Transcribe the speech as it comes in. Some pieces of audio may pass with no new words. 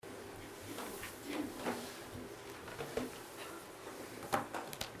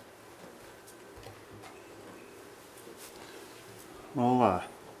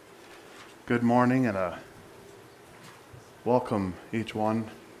Good morning and welcome each one.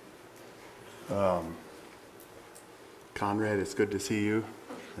 Conrad, it's good to see you,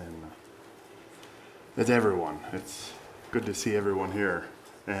 and it's everyone. It's good to see everyone here,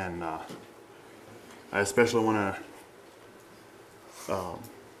 and I especially want to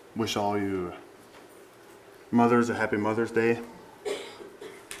wish all you mothers a happy Mother's Day.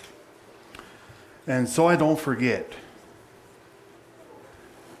 And so I don't forget,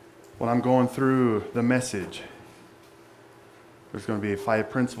 when I'm going through the message, there's going to be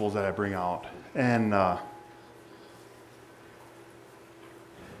 5 principles that I bring out. And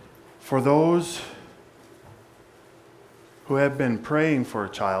for those who have been praying for a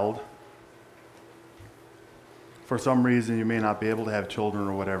child, for some reason you may not be able to have children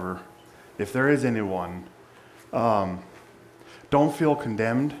or whatever, if there is anyone, don't feel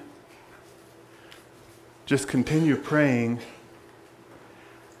condemned. Just continue praying,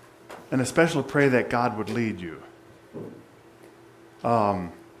 and especially pray that God would lead you.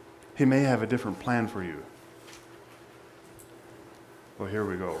 He may have a different plan for you. Well, here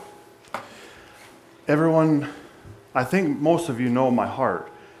we go. Everyone, I think most of you know my heart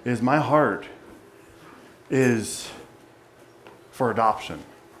is for adoption.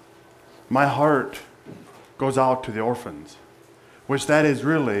 My heart goes out to the orphans, which that is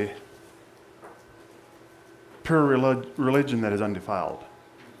really pure religion that is undefiled,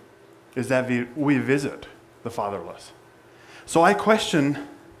 is that we visit the fatherless. So I question,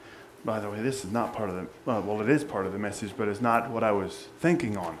 by the way, this is not part of the, well, it is part of the message, but it's not what I was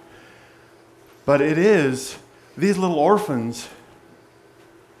thinking on. But it is, these little orphans,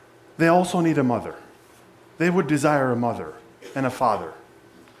 they also need a mother. They would desire a mother and a father.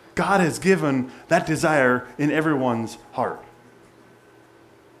 God has given that desire in everyone's heart.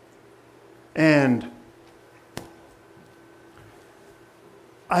 And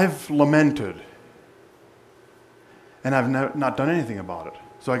I've lamented, and I've not done anything about it.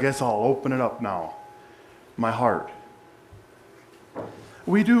 So I guess I'll open it up now. My heart.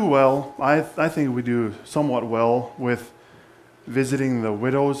 We do well, I think we do somewhat well with visiting the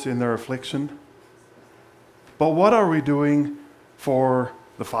widows in their affliction. But what are we doing for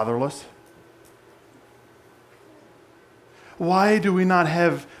the fatherless? Why do we not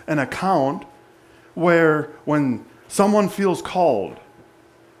have an account where when someone feels called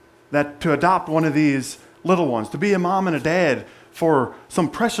that to adopt one of these little ones, to be a mom and a dad for some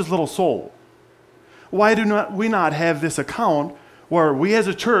precious little soul, why do we not have this account where we as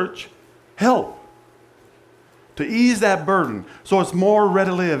a church help to ease that burden so it's more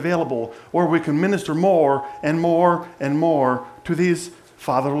readily available, where we can minister more and more and more to these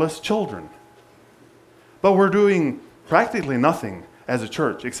fatherless children? But we're doing practically nothing as a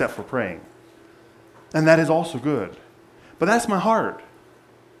church except for praying. And that is also good. But that's my heart.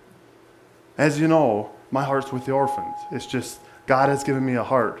 As you know, my heart's with the orphans. It's just God has given me a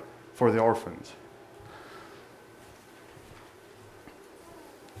heart for the orphans.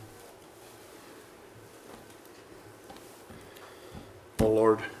 Oh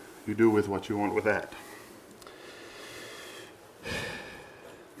Lord, you do with what you want with that.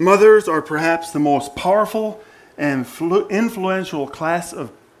 Mothers are perhaps the most powerful and influential class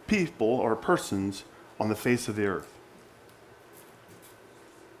of people or persons on the face of the earth.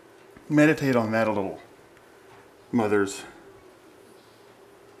 Meditate on that a little. Mothers,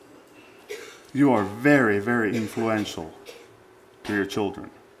 you are very, very influential to your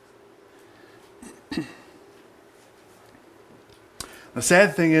children. The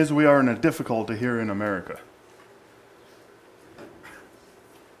sad thing is we are in a difficulty here in America.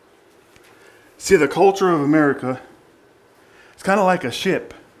 See, the culture of America, it's kind of like a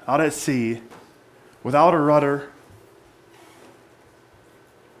ship out at sea without a rudder,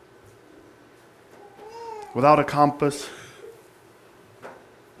 without a compass,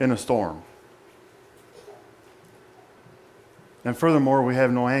 in a storm. And furthermore, we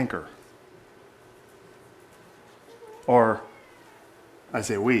have no anchor. Or, I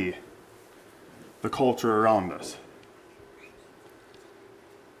say we, the culture around us.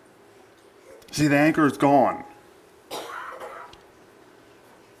 See, the anchor is gone.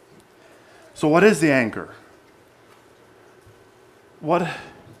 So what is the anchor? What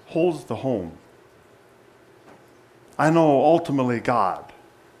holds the home? I know ultimately God.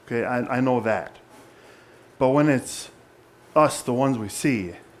 Okay, I know that. But when it's us, the ones we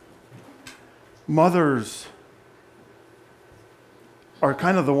see, mothers are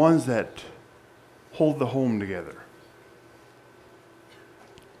kind of the ones that hold the home together.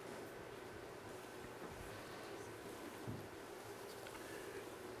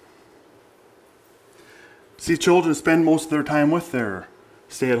 See, children spend most of their time with their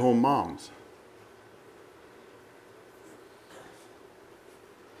stay-at-home moms.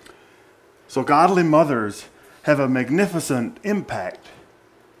 So godly mothers have a magnificent impact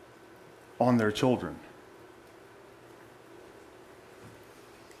on their children.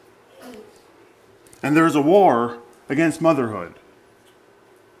 And there's a war against motherhood.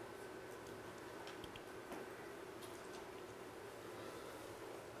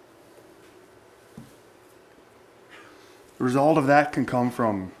 The result of that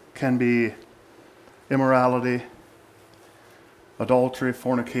can be immorality, adultery,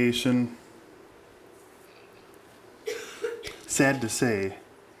 fornication. Sad to say,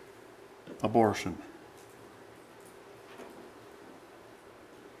 abortion.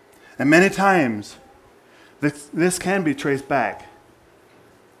 And many times, this can be traced back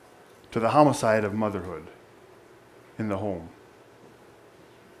to the homicide of motherhood in the home.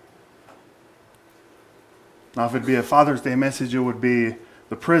 Now, if it'd be a Father's Day message, it would be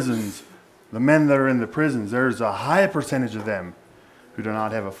the prisons, the men that are in the prisons. There's a high percentage of them who do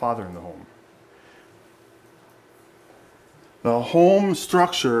not have a father in the home. The home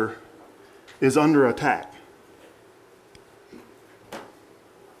structure is under attack.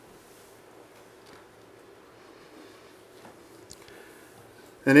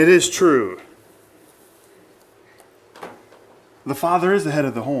 And it is true. The father is the head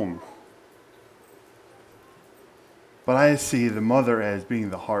of the home. But I see the mother as being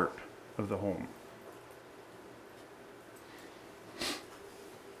the heart of the home.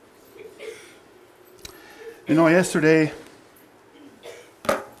 You know, yesterday,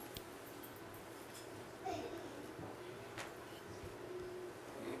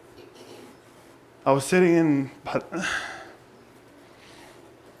 I was sitting in... I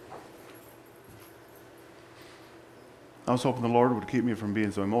was hoping the Lord would keep me from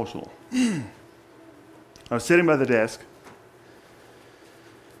being so emotional. I was sitting by the desk,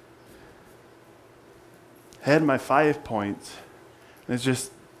 had my 5 points, and it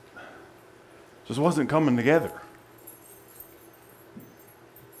just wasn't coming together.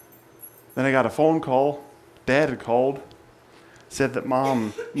 Then I got a phone call. Dad had called, said that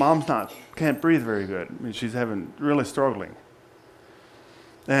mom's can't breathe very good. I mean, she's really struggling.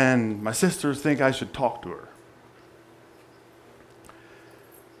 And my sisters think I should talk to her.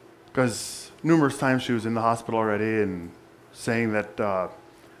 Because numerous times she was in the hospital already and saying that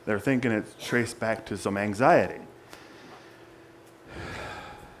they're thinking it's traced back to some anxiety.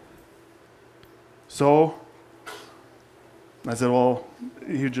 So I said, well,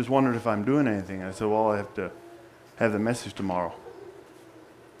 you just wondered if I'm doing anything. I said, well, I have to have the message tomorrow.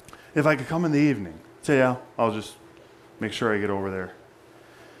 If I could come in the evening. I said, yeah, I'll just make sure I get over there.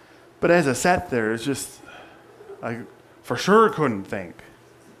 But as I sat there, it's just, I for sure couldn't think.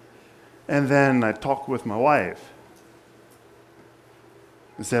 And then I talked with my wife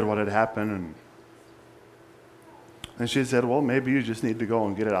and said what had happened. And she said, well, maybe you just need to go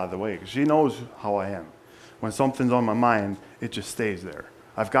and get it out of the way. Because she knows how I am. When something's on my mind, it just stays there.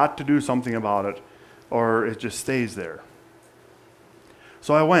 I've got to do something about it, or it just stays there.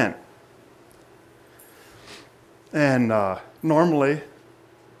 So I went. And normally,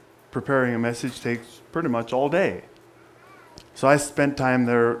 preparing a message takes pretty much all day. So I spent time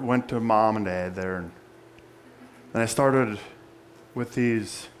there, went to Mom and Dad there, and I started with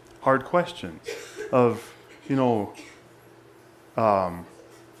these hard questions of,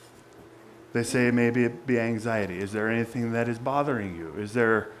 they say maybe it be anxiety. Is there anything that is bothering you? Is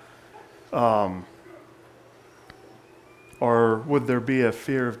there, or would there be a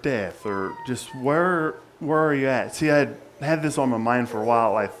fear of death? Or just where are you at? See, I had this on my mind for a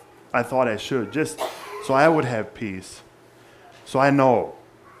while. I thought I should, just so I would have peace. So I know.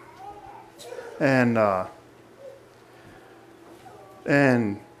 And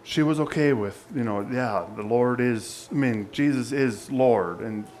she was okay with, the Lord is, Jesus is Lord,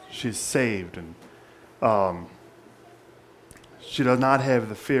 and she's saved, and she does not have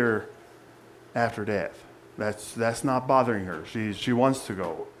the fear after death. That's not bothering her. She wants to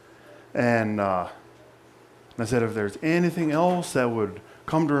go. And I said, if there's anything else that would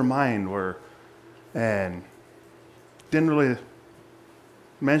come to her mind and didn't really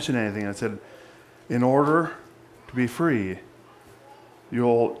mention anything. I said, in order to be free,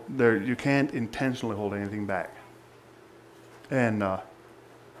 you can't intentionally hold anything back. And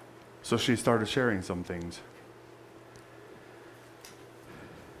so she started sharing some things.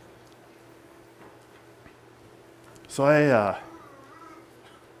 So I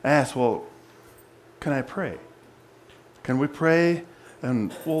asked, well, can I pray? Can we pray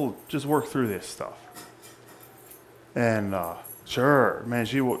and we'll just work through this stuff? And sure, man,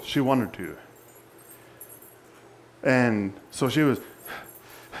 she wanted to. And so she was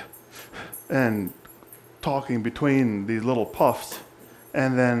and talking between these little puffs.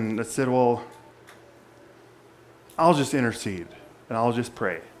 And then I said, well, I'll just intercede and I'll just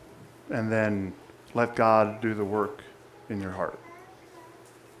pray. And then let God do the work in your heart.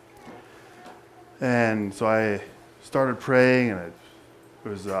 And so I started praying, and it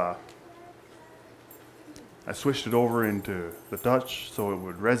was I switched it over into the Dutch so it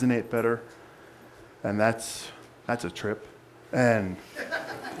would resonate better, and that's a trip. And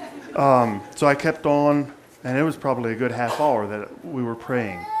so I kept on, and it was probably a good half hour that we were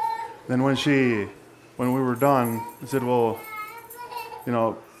praying. Then when we were done, I said, well,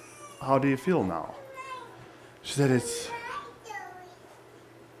 how do you feel now? She said,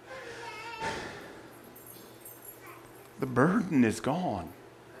 the burden is gone.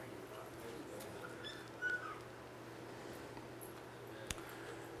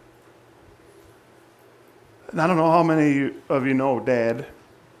 And I don't know how many of you know Dad.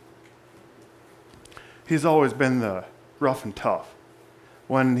 He's always been the rough and tough.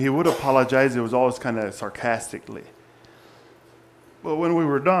 When he would apologize, it was always kind of sarcastically. But when we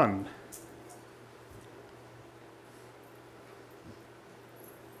were done,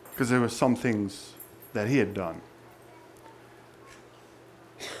 because there were some things that he had done,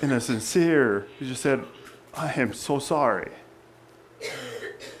 in a sincere, he just said, I am so sorry.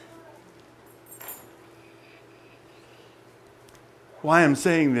 Why I'm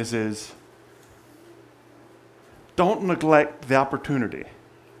saying this is, don't neglect the opportunity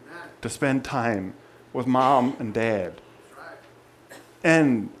to spend time with Mom and Dad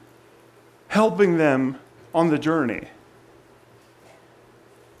and helping them on the journey.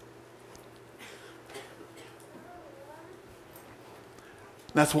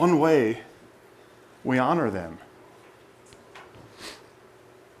 That's one way we honor them.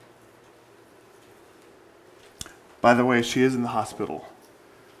 By the way, she is in the hospital.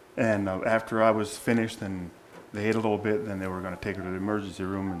 And after I was finished and they ate a little bit, then they were going to take her to the emergency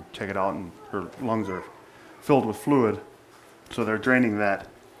room and check it out, and her lungs are filled with fluid, so they're draining that.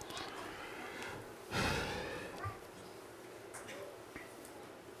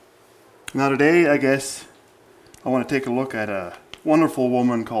 Now today, I guess, I want to take a look at a wonderful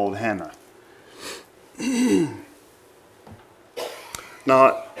woman called Hannah.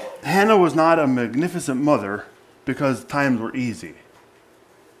 Now, Hannah was not a magnificent mother because times were easy.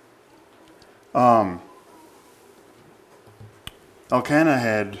 Elkanah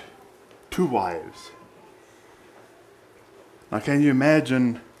had 2 wives. Now, can you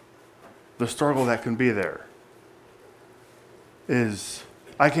imagine the struggle that can be there?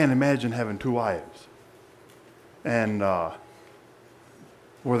 I can't imagine having 2 wives. And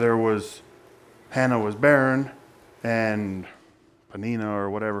where Hannah was barren, and Penina, or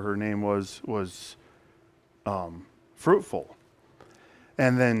whatever her name was fruitful.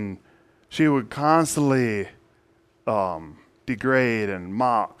 And then she would constantly degrade and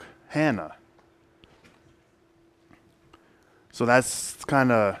mock Hannah. So that's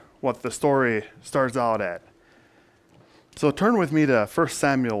kind of what the story starts out at. So turn with me to 1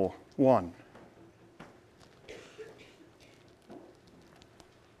 Samuel 1.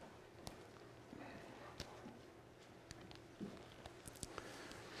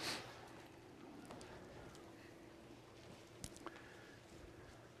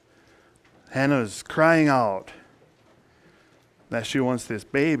 Hannah's crying out that she wants this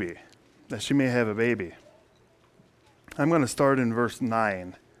baby, that she may have a baby. I'm going to start in verse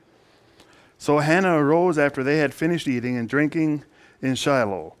 9. So Hannah arose after they had finished eating and drinking in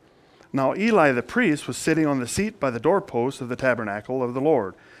Shiloh. Now Eli the priest was sitting on the seat by the doorpost of the tabernacle of the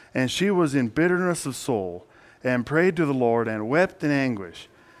Lord, and she was in bitterness of soul, and prayed to the Lord, and wept in anguish.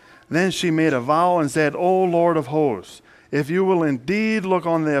 Then she made a vow and said, O Lord of hosts, if you will indeed look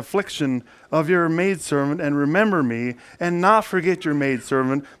on the affliction of your maidservant and remember me, and not forget your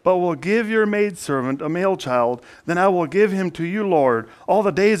maidservant, but will give your maidservant a male child, then I will give him to you, Lord, all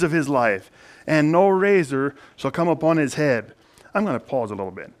the days of his life, and no razor shall come upon his head. I'm going to pause a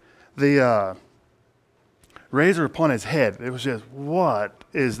little bit. The razor upon his head, it was just, what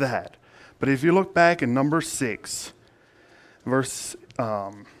is that? But if you look back in Numbers 6, verse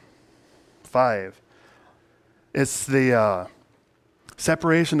 5, it's the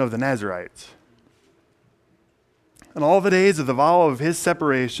separation of the Nazarites. And all the days of the vow of his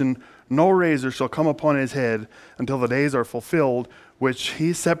separation, no razor shall come upon his head until the days are fulfilled, which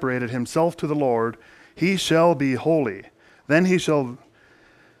he separated himself to the Lord. He shall be holy. Then he shall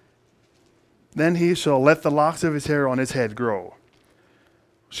let the locks of his hair on his head grow.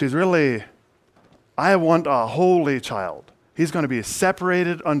 She's really, I want a holy child. He's going to be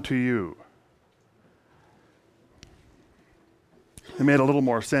separated unto you. It made a little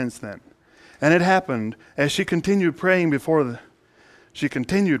more sense then. And it happened as she continued praying before the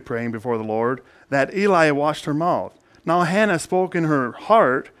Lord, that Eli watched her mouth. Now Hannah spoke in her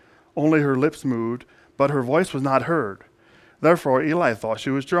heart, only her lips moved, but her voice was not heard. Therefore Eli thought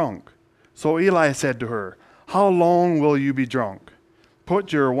she was drunk. So Eli said to her, "How long will you be drunk?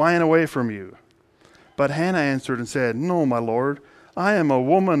 Put your wine away from you." But Hannah answered and said, "No, my lord, I am a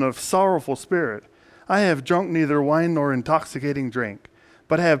woman of sorrowful spirit. I have drunk neither wine nor intoxicating drink,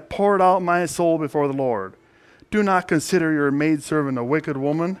 but have poured out my soul before the Lord. Do not consider your maidservant a wicked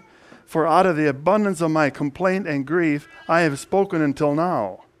woman, for out of the abundance of my complaint and grief I have spoken until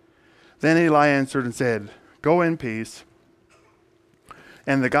now." Then Eli answered and said, "Go in peace,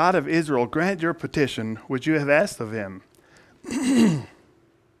 and the God of Israel grant your petition which you have asked of him."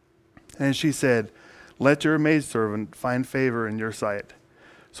 And she said, "Let your maidservant find favor in your sight."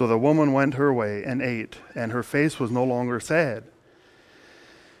 So the woman went her way and ate, and her face was no longer sad.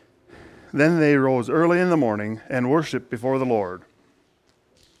 Then they rose early in the morning and worshipped before the Lord,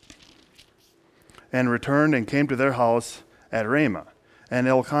 and returned and came to their house at Ramah. And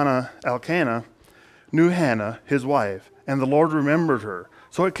Elkanah knew Hannah, his wife, and the Lord remembered her.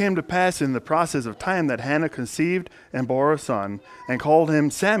 So it came to pass in the process of time that Hannah conceived and bore a son, and called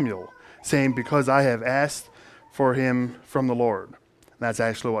him Samuel, saying, "Because I have asked for him from the Lord." That's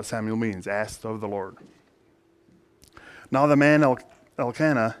actually what Samuel means, asked of the Lord. Now the man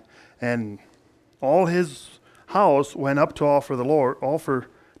Elkanah and all his house went up to offer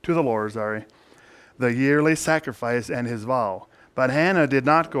to the Lord, the yearly sacrifice and his vow. But Hannah did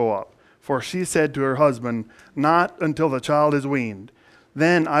not go up, for she said to her husband, "Not until the child is weaned.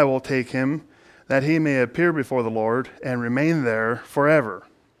 Then I will take him, that he may appear before the Lord and remain there forever."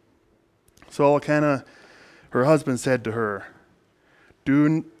 So Elkanah, her husband, said to her,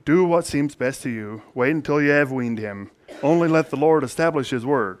 Do what seems best to you. Wait until you have weaned him. Only let the Lord establish his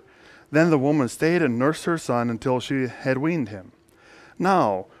word." Then the woman stayed and nursed her son until she had weaned him.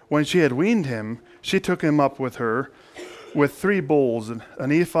 Now, when she had weaned him, she took him up with her with 3 bowls,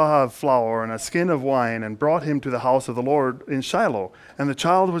 an ephah of flour, and a skin of wine, and brought him to the house of the Lord in Shiloh. And the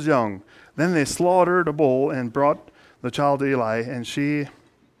child was young. Then they slaughtered a bull and brought the child to Eli. And she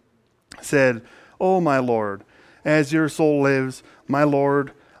said, "O my Lord, as your soul lives, my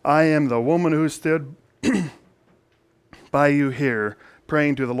Lord, I am the woman who stood by you here,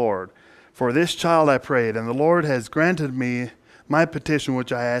 praying to the Lord. For this child I prayed, and the Lord has granted me my petition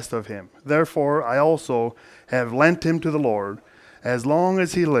which I asked of him. Therefore I also have lent him to the Lord. As long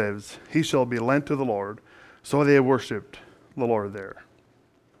as he lives, he shall be lent to the Lord." So they worshipped the Lord there.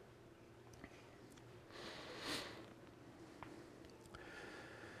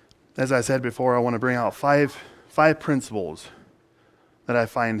 As I said before, I want to bring out five principles that I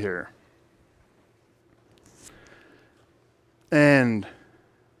find here. And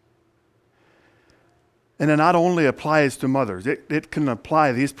it not only applies to mothers,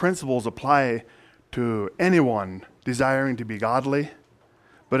 these principles apply to anyone desiring to be godly,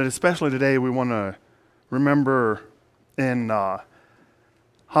 but especially today we want to remember in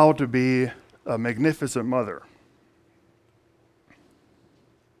how to be a magnificent mother.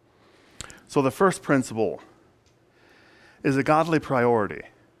 So the first principle is a godly priority.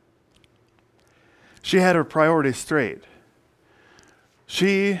 She had her priorities straight.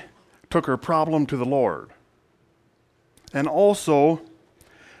 She took her problem to the Lord. And also,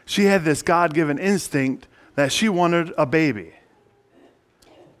 she had this God-given instinct that she wanted a baby.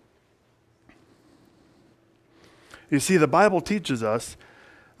 You see, the Bible teaches us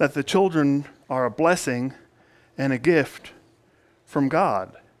that the children are a blessing and a gift from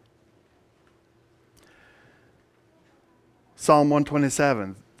God. Psalm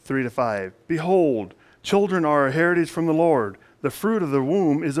 127, 3-5. "Behold, children are a heritage from the Lord. The fruit of the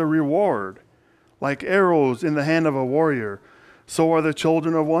womb is a reward. Like arrows in the hand of a warrior, so are the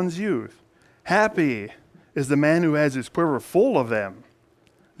children of one's youth. Happy is the man who has his quiver full of them.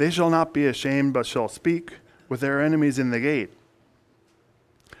 They shall not be ashamed, but shall speak with their enemies in the gate."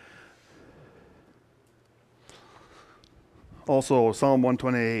 Also, Psalm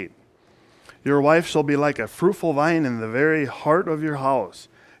 128. "Your wife shall be like a fruitful vine in the very heart of your house,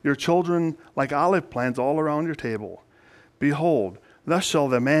 your children like olive plants all around your table. Behold, thus shall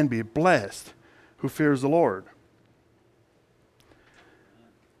the man be blessed who fears the Lord."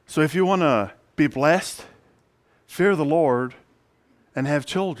 So if you want to be blessed, fear the Lord and have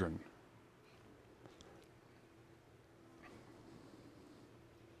children.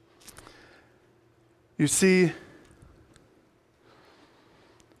 You see,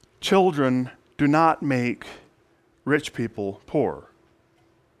 children do not make rich people poor.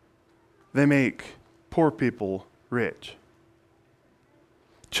 They make poor people rich.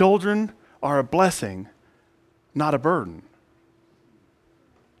 Children are a blessing, not a burden.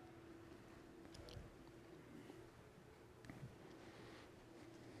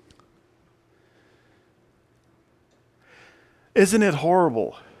 Isn't it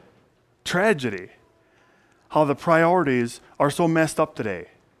horrible? Tragedy. How the priorities are so messed up today.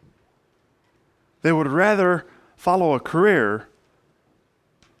 They would rather follow a career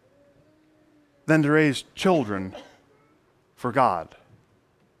than to raise children for God.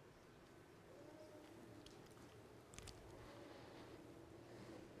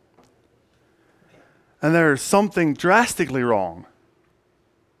 And there's something drastically wrong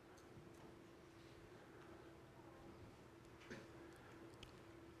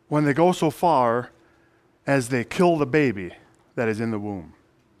when they go so far as they kill the baby that is in the womb.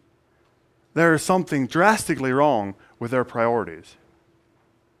 There is something drastically wrong with their priorities.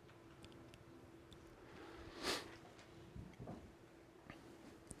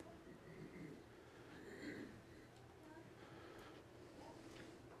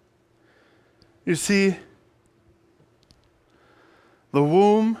 You see, the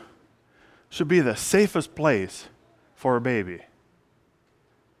womb should be the safest place for a baby.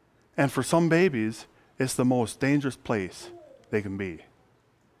 And for some babies, it's the most dangerous place they can be.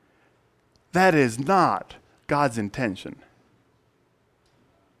 That is not God's intention.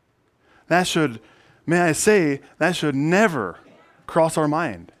 That should, may I say, that should never cross our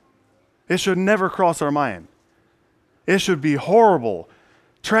mind. It should never cross our mind. It should be horrible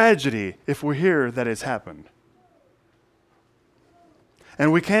tragedy if we hear that it's happened.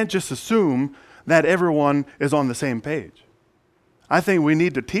 And we can't just assume that everyone is on the same page. I think we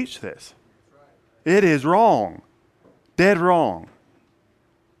need to teach this. It is wrong. Dead wrong.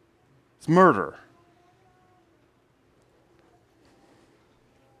 It's murder.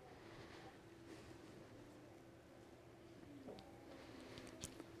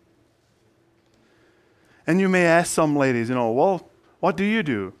 And you may ask some ladies, well, what do you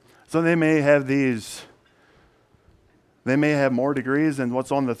do? So they may have more degrees than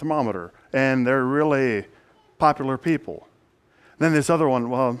what's on the thermometer, and they're really popular people. Then this other one,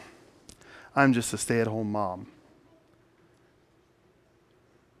 well, I'm just a stay-at-home mom.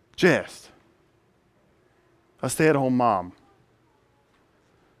 Just a stay-at-home mom.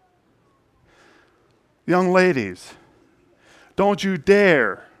 Young ladies, don't you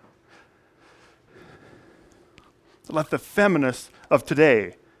dare let the feminists of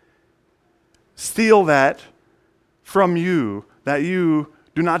today steal that from you, that you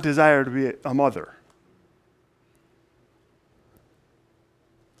do not desire to be a mother.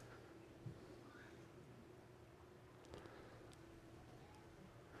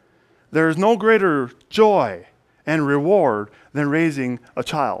 There is no greater joy and reward than raising a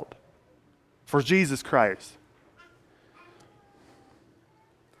child for Jesus Christ.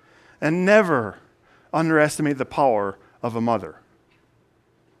 And never underestimate the power of a mother.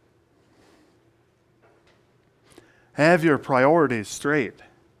 Have your priorities straight.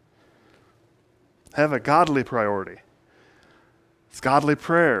 Have a godly priority. It's godly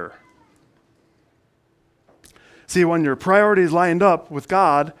prayer. See, when your priorities lined up with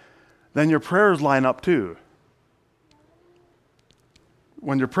God, then your prayers line up too.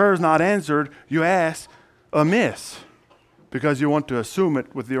 When your prayer is not answered, you ask amiss because you want to assume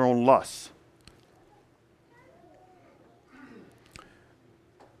it with your own lusts.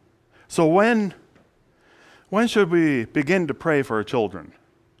 So when should we begin to pray for our children?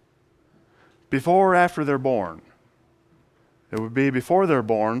 Before or after they're born? It would be before they're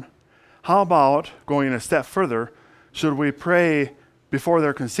born. How about going a step further? Should we pray before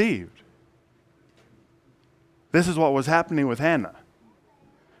they're conceived? This is what was happening with Hannah.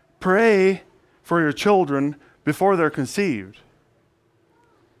 Pray for your children before they're conceived.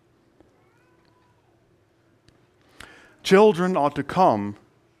 Children ought to come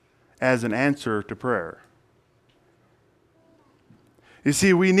as an answer to prayer. You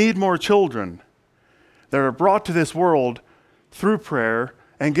see, we need more children that are brought to this world through prayer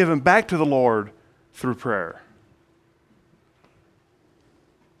and given back to the Lord through prayer.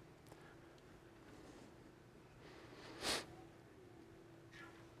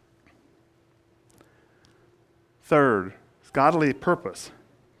 Third, godly purpose.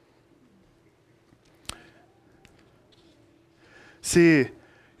 See,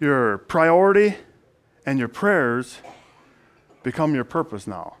 your priority and your prayers become your purpose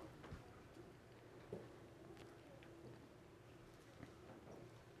now.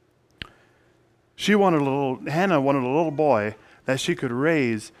 Hannah wanted a little boy that she could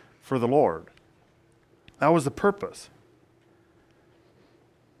raise for the Lord. That was the purpose.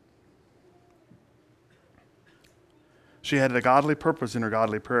 She had a godly purpose in her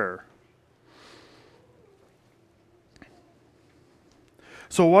godly prayer.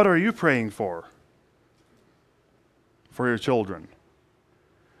 So what are you praying for your children?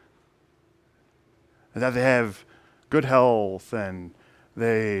 That they have good health and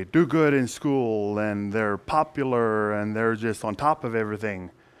they do good in school and they're popular and they're just on top of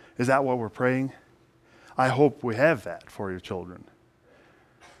everything. Is that what we're praying? I hope we have that for your children.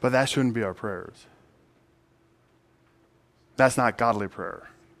 But that shouldn't be our prayers. That's not godly prayer.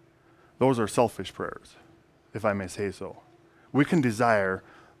 Those are selfish prayers, if I may say so. We can desire,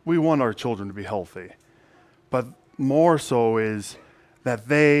 we want our children to be healthy, but more so is that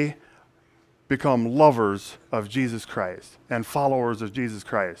they become lovers of Jesus Christ and followers of Jesus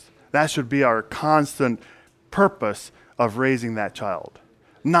Christ. That should be our constant purpose of raising that child.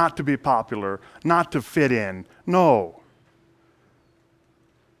 Not to be popular, not to fit in. No.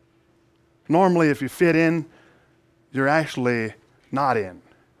 Normally, if you fit in, you're actually not in,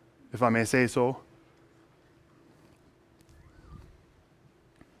 if I may say so.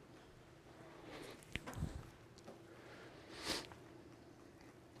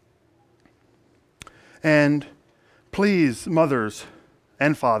 And please, mothers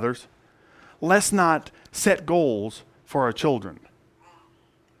and fathers, let's not set goals for our children.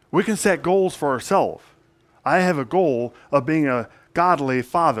 We can set goals for ourselves. I have a goal of being a godly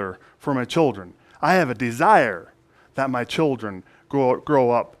father for my children. I have a desire that my children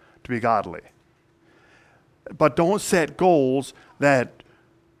grow up to be godly. But don't set goals that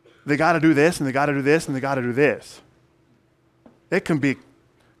they got to do this and they got to do this and they got to do this. It can be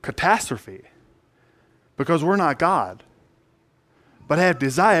catastrophe because we're not God. But have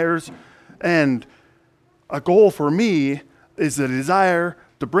desires, and a goal for me is the desire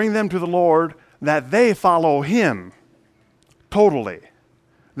to bring them to the Lord, that they follow Him totally.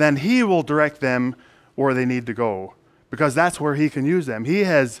 Then He will direct them where they need to go, because that's where He can use them.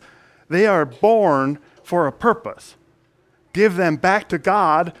 They are born for a purpose. Give them back to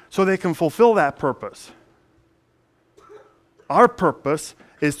God so they can fulfill that purpose. Our purpose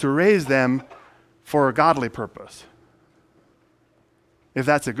is to raise them for a godly purpose, if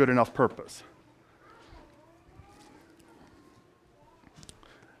that's a good enough purpose.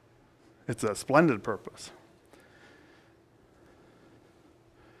 It's a splendid purpose.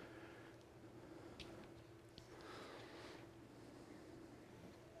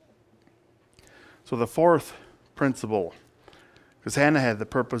 So the fourth principle, because Hannah had the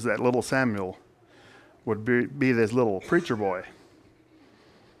purpose that little Samuel would be this little preacher boy,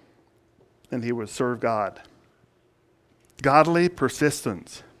 and he would serve God. Godly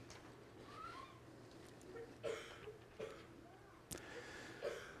persistence.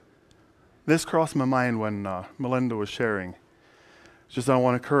 This crossed my mind when Melinda was sharing. Just I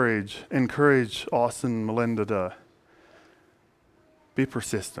want to encourage Austin and Melinda to be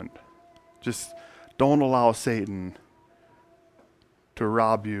persistent. Just don't allow Satan to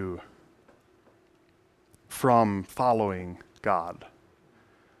rob you from following God.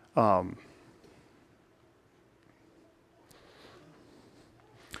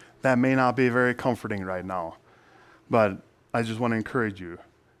 That may not be very comforting right now, but I just want to encourage you.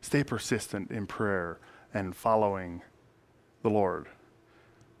 Stay persistent in prayer and following the Lord.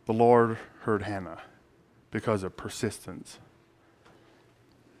 The Lord heard Hannah because of persistence.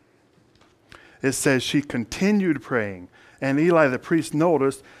 It says she continued praying, and Eli the priest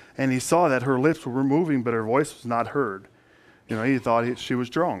noticed, and he saw that her lips were moving, but her voice was not heard. He thought she was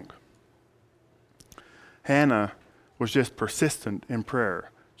drunk. Hannah was just persistent in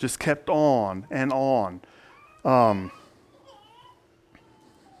prayer, just kept on and on.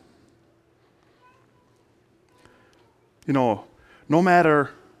 No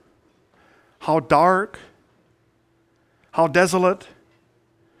matter how dark, how desolate,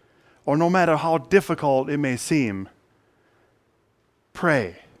 or no matter how difficult it may seem,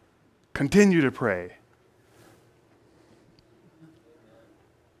 pray. Continue to pray.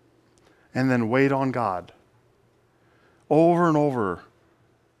 And then wait on God. Over and over,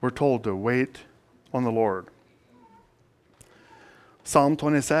 we're told to wait on the Lord. Psalm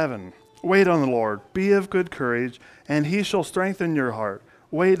 27. Wait on the Lord, be of good courage, and He shall strengthen your heart.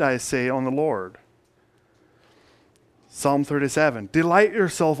 Wait, I say, on the Lord. Psalm 37. Delight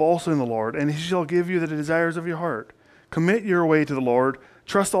yourself also in the Lord, and He shall give you the desires of your heart. Commit your way to the Lord,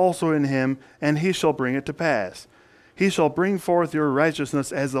 trust also in Him, and He shall bring it to pass. He shall bring forth your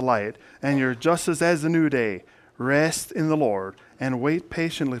righteousness as the light, and your justice as the new day. Rest in the Lord, and wait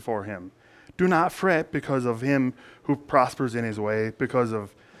patiently for Him. Do not fret because of him who prospers in his way, because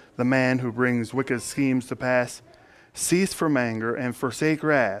of the man who brings wicked schemes to pass. Cease from anger and forsake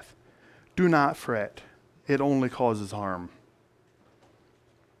wrath. Do not fret. it only causes harm.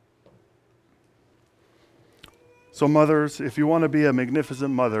 So mothers, if you want to be a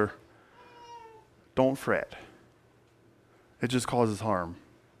magnificent mother, don't fret. It just causes harm.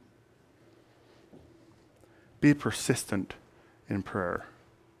 Be persistent in prayer.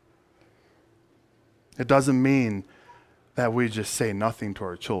 It doesn't mean that we just say nothing to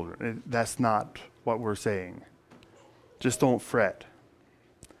our children. That's not what we're saying. Just don't fret.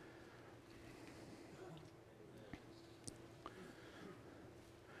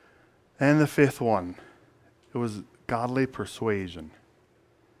 And the fifth one, it was godly persuasion.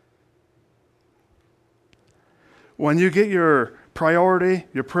 When you get your priority,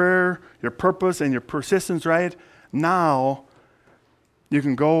 your prayer, your purpose, and your persistence right, now you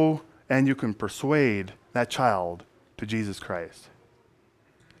can go and you can persuade that child to Jesus Christ.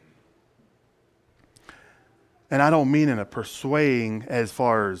 And I don't mean in a persuading as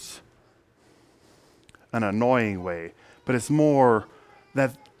far as an annoying way, but it's more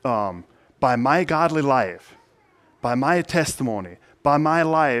that by my godly life, by my testimony, by my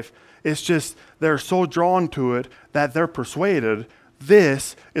life, it's just they're so drawn to it that they're persuaded,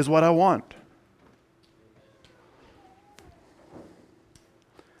 this is what I want.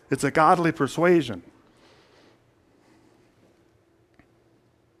 It's a godly persuasion.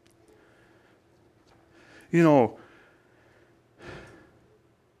 You know,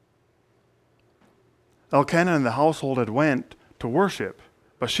 Elkanah and the household had went to worship,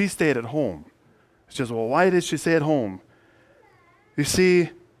 but she stayed at home. It's just, well, why did she stay at home? You see,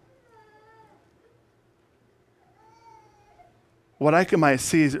 what I might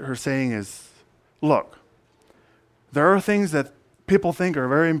see her saying is, look, there are things that people think are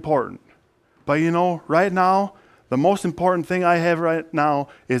very important. But you know, right now, the most important thing I have right now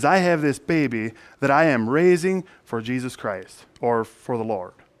is I have this baby that I am raising for Jesus Christ or for the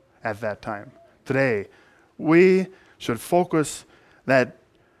Lord at that time. Today, we should focus that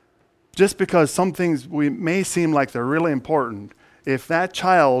just because some things we may seem like they're really important, if that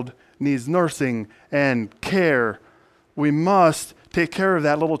child needs nursing and care, we must take care of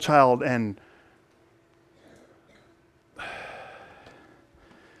that little child. And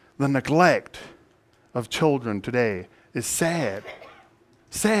the neglect of children today is sad.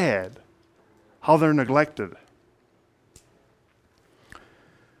 Sad how they're neglected.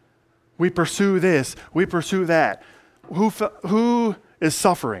 We pursue this, we pursue that. Who is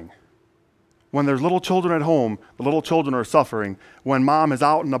suffering? When there's little children at home, the little children are suffering. When mom is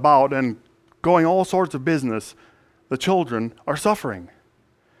out and about and going all sorts of business, the children are suffering.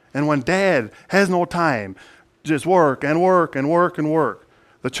 And when dad has no time, just work and work and work and work,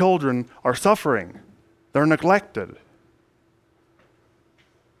 the children are suffering. They're neglected.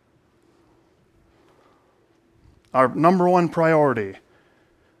 Our number one priority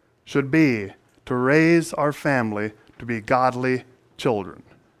should be to raise our family to be godly children.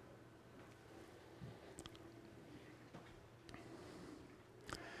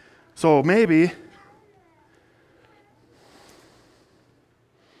 So maybe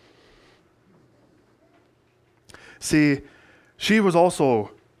see, she was also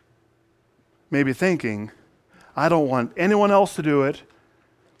maybe thinking, I don't want anyone else to do it,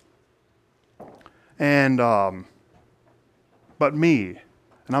 and but me,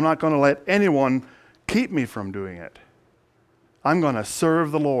 and I'm not going to let anyone keep me from doing it. I'm going to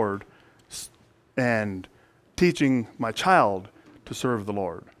serve the Lord and teaching my child to serve the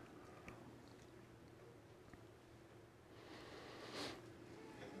Lord.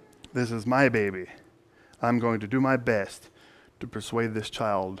 This is my baby. I'm going to do my best to persuade this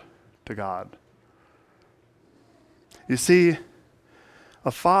child to God. You see,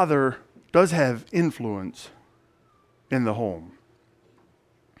 a father does have influence in the home.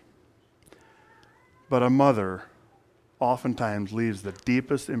 But a mother oftentimes leaves the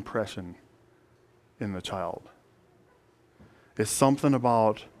deepest impression in the child. It's something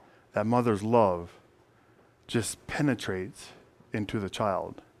about that mother's love just penetrates into the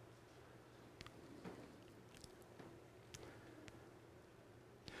child.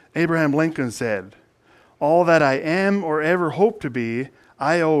 Abraham Lincoln said, "All that I am or ever hope to be,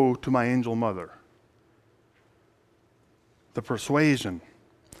 I owe to my angel mother." The persuasion.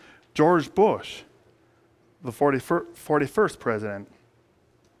 George Bush, the 41st president,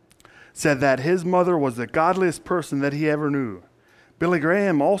 said that his mother was the godliest person that he ever knew. Billy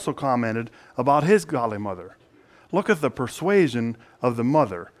Graham also commented about his godly mother. Look at the persuasion of the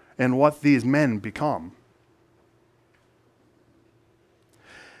mother and what these men become.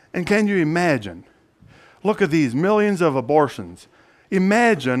 And can you imagine? Look at these millions of abortions.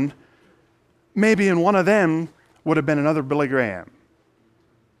 Imagine maybe in one of them would have been another Billy Graham.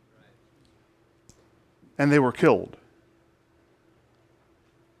 and they were killed.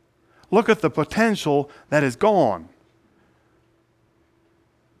 Look at the potential that is gone.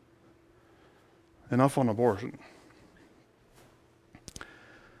 Enough on abortion.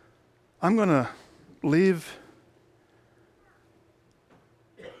 I'm going to leave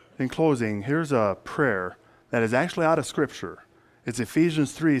in closing. Here's a prayer that is actually out of Scripture. It's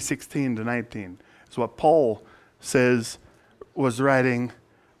Ephesians 3:16-19. It's what Paul says was writing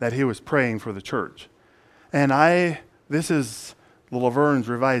that he was praying for the church. And this is the Laverne's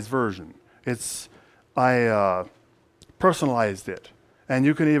Revised Version. I personalized it. And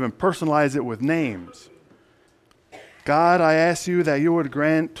you can even personalize it with names. God, I ask you that you would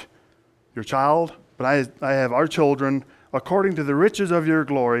grant your child, but I have our children, according to the riches of your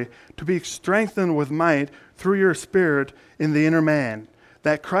glory, to be strengthened with might through your Spirit in the inner man,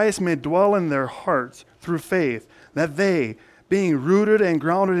 that Christ may dwell in their hearts through faith, that they, being rooted and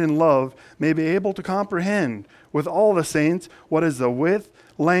grounded in love, may be able to comprehend with all the saints what is the width,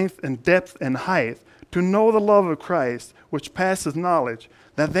 length, and depth and height, to know the love of Christ, which passeth knowledge,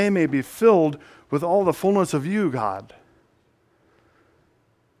 that they may be filled with all the fullness of you, God.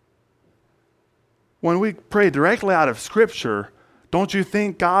 When we pray directly out of Scripture, don't you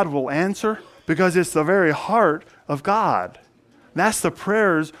think God will answer? Because it's the very heart of God. That's the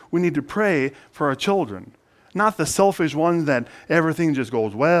prayers we need to pray for our children. Not the selfish ones that everything just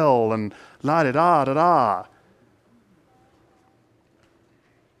goes well and la-da-da-da-da.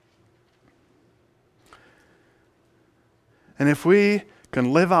 And if we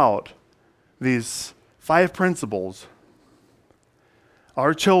can live out these 5 principles,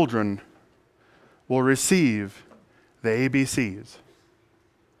 our children will receive the ABCs.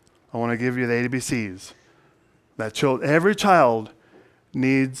 I want to give you the ABCs. Every child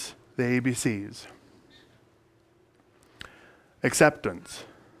needs the ABCs. Acceptance,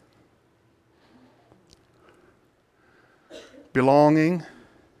 belonging,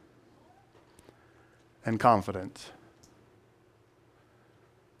 and confidence.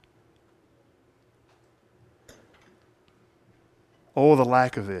 Oh, the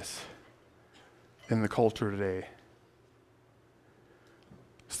lack of this in the culture today.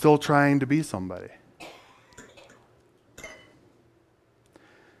 Still trying to be somebody.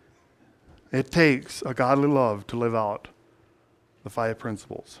 It takes a godly love to live out the 5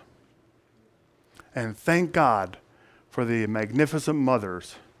 principles. And thank God for the magnificent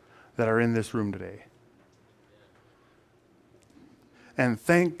mothers that are in this room today. And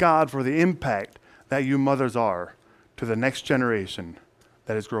thank God for the impact that you mothers are to the next generation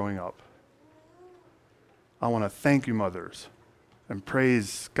that is growing up. I want to thank you, mothers, and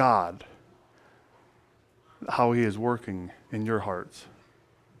praise God how He is working in your hearts.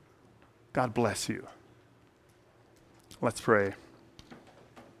 God bless you. Let's pray.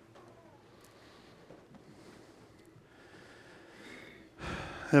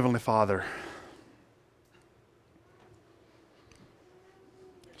 Heavenly Father,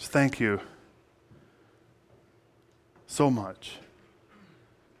 just thank you so much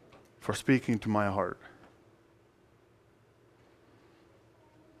for speaking to my heart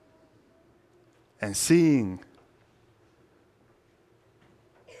and seeing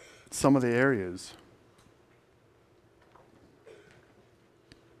some of the areas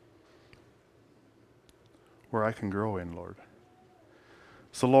where I can grow in, Lord.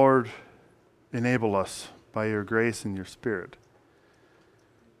 So, Lord, enable us by your grace and your Spirit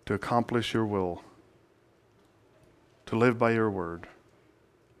to accomplish your will, to live by your word.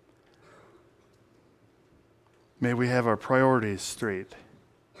 May we have our priorities straight.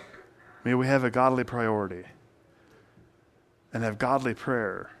 May we have a godly priority and have godly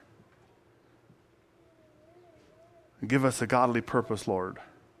prayer. And give us a godly purpose, Lord.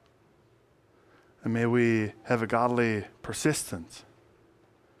 And may we have a godly persistence,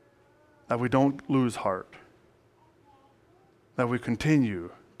 that we don't lose heart, that we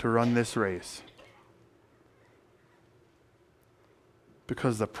continue to run this race,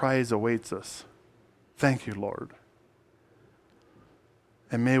 because the prize awaits us. Thank you, Lord.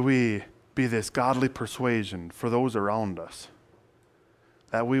 And may we be this godly persuasion for those around us,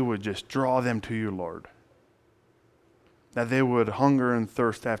 that we would just draw them to you, Lord, that they would hunger and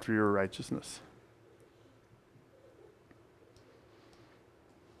thirst after your righteousness.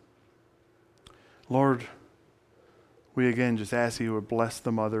 Lord, we again just ask you would bless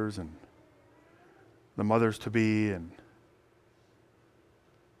the mothers and the mothers-to-be, and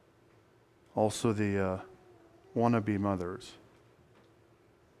also the wannabe mothers.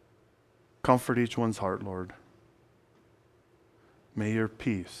 Comfort each one's heart, Lord. May your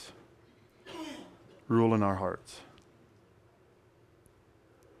peace rule in our hearts.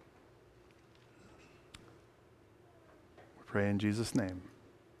 pray in Jesus' name.